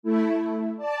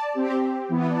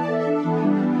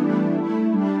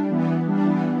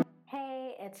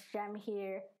Jem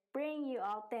here, bringing you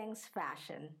all things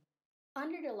fashion.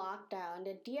 Under the lockdown,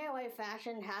 the DIY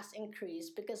fashion has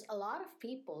increased because a lot of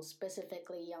people,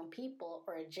 specifically young people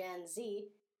or Gen Z,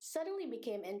 suddenly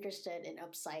became interested in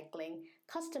upcycling,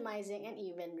 customizing, and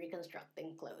even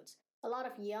reconstructing clothes. A lot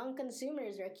of young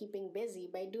consumers are keeping busy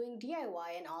by doing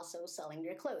DIY and also selling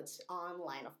their clothes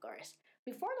online, of course.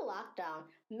 Before the lockdown,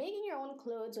 making your own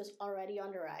clothes was already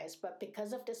on the rise, but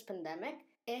because of this pandemic,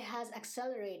 it has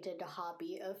accelerated the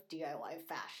hobby of DIY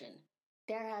fashion.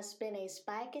 There has been a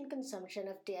spike in consumption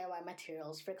of DIY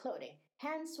materials for clothing,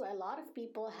 hence why a lot of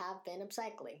people have been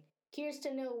upcycling. Curious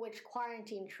to know which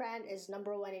quarantine trend is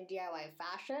number one in DIY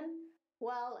fashion?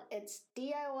 Well, it's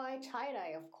DIY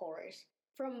tie-dye, of course,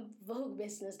 from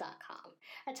VogueBusiness.com.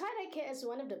 A tie-dye kit is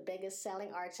one of the biggest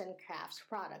selling arts and crafts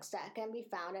products that can be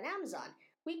found on Amazon.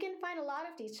 We can find a lot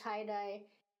of these tie-dye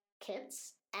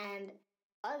kits and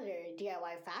other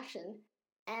DIY fashion.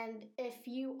 And if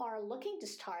you are looking to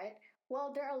start,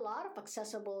 well, there are a lot of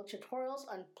accessible tutorials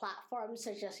on platforms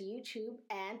such as YouTube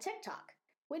and TikTok.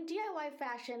 With DIY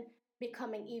fashion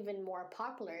becoming even more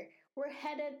popular, we're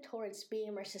headed towards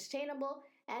being more sustainable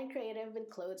and creative with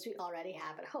clothes we already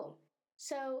have at home.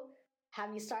 So,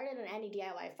 have you started on any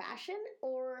DIY fashion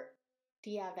or do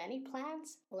you have any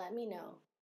plans? Let me know.